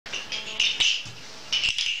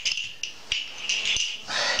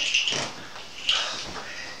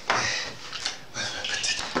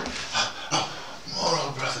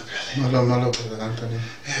Malo Anthony.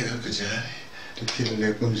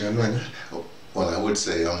 Well, I would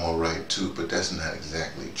say I'm all right too, but that's not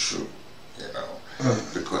exactly true, you know.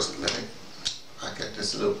 Because I got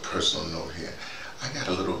this little personal note here. I got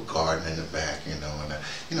a little garden in the back, you know, and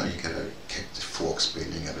you gotta kick the fork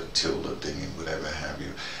spade, you gotta till the thing and whatever have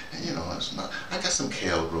you, and you know, I got some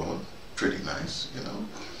kale growing, pretty nice, you know.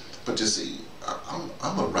 But you see,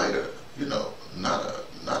 I'm a writer, you know, not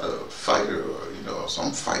a fighter, or you know. So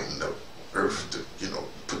I'm fighting the earth to, you know,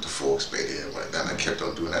 put the fork spade in like that. And I kept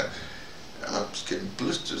on doing that, and I'm just getting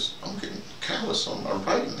blisters. I'm getting callus on my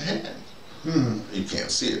right hand. You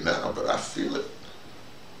can't see it now, but I feel it.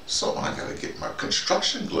 So I gotta get my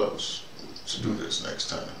construction gloves to do this next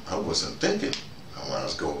time. I wasn't thinking when I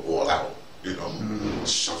was going all out, you know,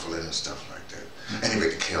 shuffling and stuff like that. Anyway,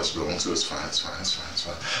 the kale's growing, so it's fine.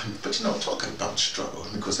 But you know, talking about struggle,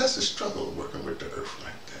 because that's the struggle working with the earth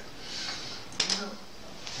like that. You know,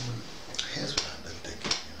 here's what I've been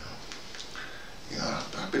thinking, you know.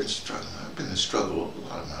 I've been struggling. I've been in struggle a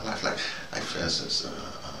lot of my life. Like for instance,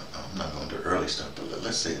 I'm not going to early stuff, but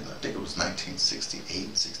let's say, I think it was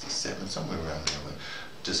 1968, 67, somewhere around there, when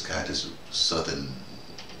this guy, this southern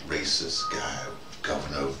racist guy,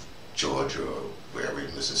 governor of Georgia or wherever,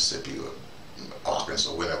 Mississippi or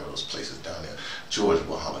Arkansas, whatever those places down there, George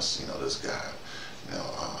Wallace, you know, this guy, you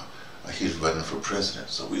know, he's running for president,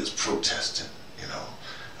 so we was protesting, you know,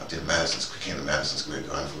 up there in Madison Square, came to Madison Square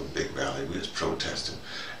Garden for a big rally, we was protesting,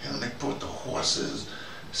 and they brought the horses.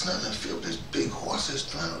 It's not that field, there's big horses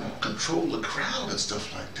trying to control the crowd and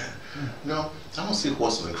stuff like that. You know, I don't see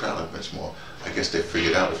horses in the crowd much more. I guess they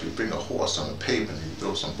figured out if you bring a horse on the pavement and you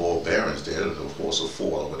throw some ball bearings there, the horse will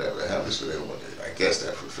fall or whatever happens. So I guess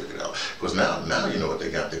that's what figured out. Because now you know what they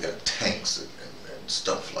got. They got tanks and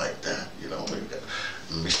stuff like that. You know, they got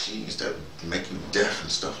machines that make you deaf and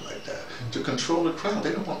stuff like that to control the crowd.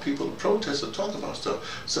 They don't want people to protest or talk about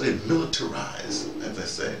stuff. So they militarize, as they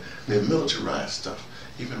say. They militarize stuff.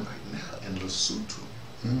 Even right now in Lesotho,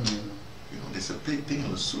 you know, there's a big thing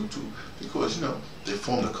in Lesotho because, you know, they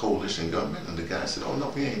formed a coalition government and the guy said, oh no,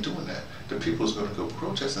 we ain't doing that. The people's going to go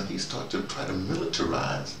protest, and he started to try to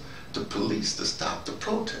militarize the police to stop the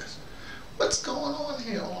protest. What's going on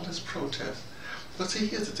here, all this protest? But see,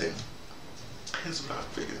 here's the thing. Here's what I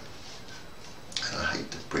figured. And I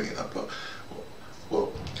hate to bring it up, but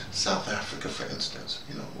well, South Africa, for instance,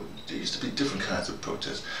 you know, there used to be different kinds of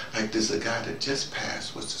protests. Like there's a guy that just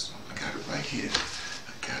passed. What's this one? I got it right here.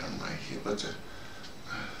 I got him right here. But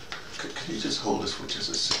can you just hold this for just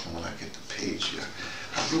a second while I get the page here?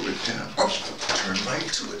 I wrote it down. Oh, turn right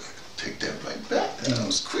to it. I can take that right back. That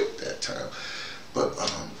was quick that time. But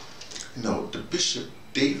you know, the Bishop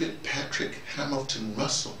David Patrick Hamilton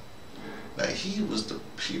Russell. Now he was the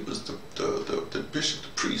bishop, the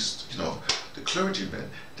priest, you know, the clergyman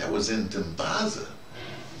that was in Dimbaza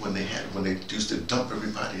when they used to dump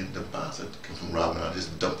everybody in Dimbaza. Come from Robin, I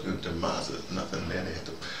just dumped you in Dimbaza. Nothing there. They had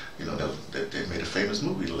to, you know, they made a famous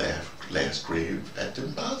movie, Last Grave at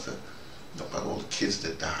Dimbaza, you know, about all the kids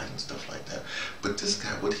that died and stuff like that. But this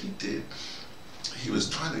guy, what he did, he was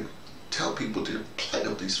trying to tell people the plight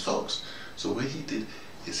of these folks. So what he did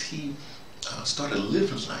is he started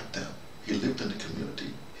living like them. He lived in the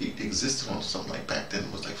community. He existed on something like, back then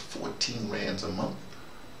it was like 14 rands a month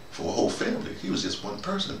for a whole family. He was just one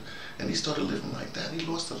person. And he started living like that. He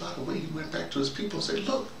lost a lot of weight. He went back to his people and said,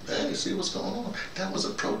 look, hey, see what's going on? That was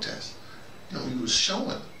a protest. You know, he was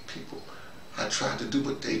showing people. I tried to do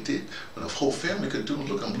what they did, but a whole family could do.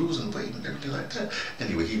 Look, I'm losing weight and everything like that.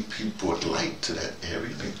 Anyway, he brought light to that area.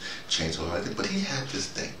 He changed all that. But he had this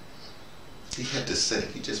thing. He had this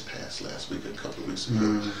saying. He just passed last week, a couple of weeks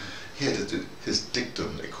ago. He had his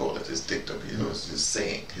dictum, they call it his dictum, you know, his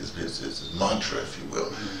saying, his mantra, if you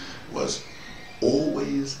will, was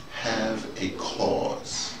always have a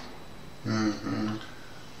cause.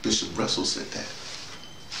 Bishop Russell said that.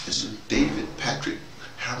 Bishop David Patrick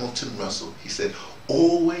Hamilton Russell, he said,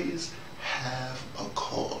 always have a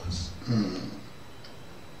cause.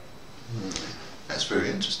 That's very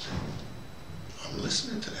interesting. I'm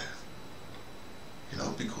listening to that. You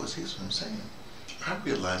know, because here's what I'm saying. I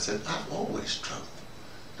realized that I've always struggled.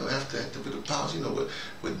 You know, after that, with the powers, you know,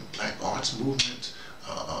 with Black Arts Movement,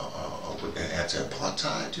 with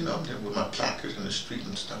anti-apartheid, you know, with my placards in the street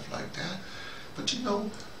and stuff like that. But you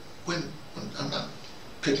know, when I'm not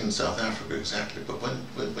picking South Africa exactly, but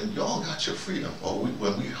when y'all got your freedom, or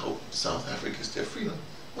when we hope South Africa gets their freedom,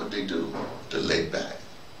 what they do? They lay back.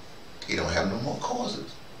 They don't have no more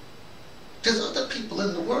causes. There's other people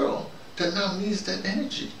in the world that now needs that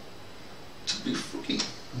energy to be free.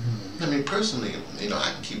 I mean, personally, you know,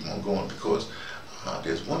 I can keep on going because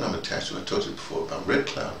There's one I'm attached to. I told you before about Red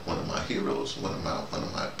Cloud, one of my heroes, one of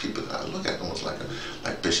my people that I look at almost like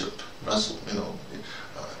Bishop Russell. You know,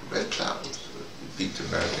 Red Cloud beat the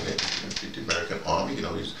American army. You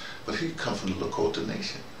know, but he come from the Lakota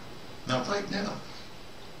Nation. Now, right now,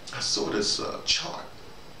 I saw this chart.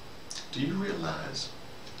 Do you realize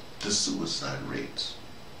the suicide rates?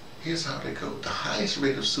 Here's how they go. The highest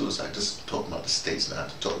rate of suicide, just talking about the states now,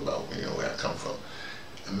 to talk about where I come from.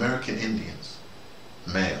 American Indians,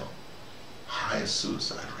 male, highest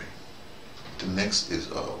suicide rate. The next is,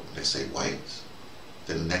 they say whites.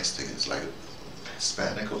 The next thing is like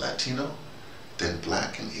Hispanic or Latino, then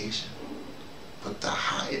black and Asian. But the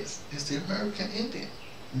highest is the American Indian.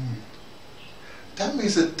 That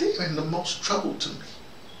means that they're in the most trouble to me.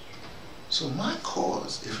 So my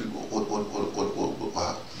cause, the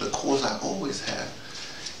cause I always have,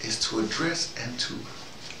 is to address and to,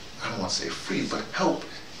 I don't want to say free, but help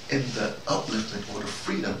in the upliftment or the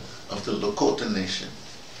freedom of the Lakota Nation.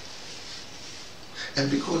 And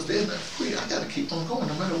because they're not free, I got to keep on going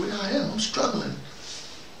no matter where I am. I'm struggling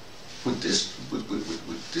with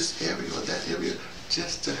this area or that area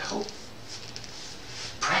just to help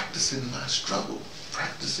practicing my struggle,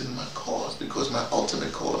 practicing my cause, because my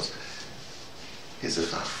ultimate cause is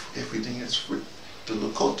if everything is free, the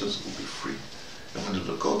Lakotas will be free. And when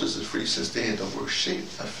the Lakotas are free, since they're in the worst shape,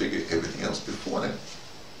 I figure everything else before them.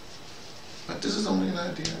 But this is only an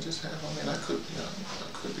idea I just have. I mean, I could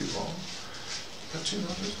be wrong. But you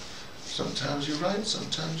know, sometimes you're right,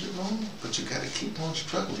 sometimes you're wrong. But you got to keep on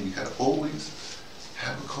struggling. You got to always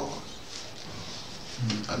have a cause.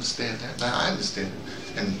 Understand that? Now I understand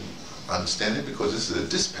it, and I understand it because this is a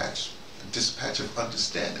dispatch of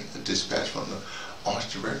understanding, a dispatch from the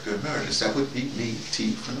ArtsDirector Emeritus. That would be me,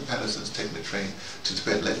 T, from the Pattersons, taking the train to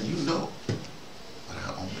Tibet, letting you know what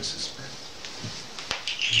our own Mrs.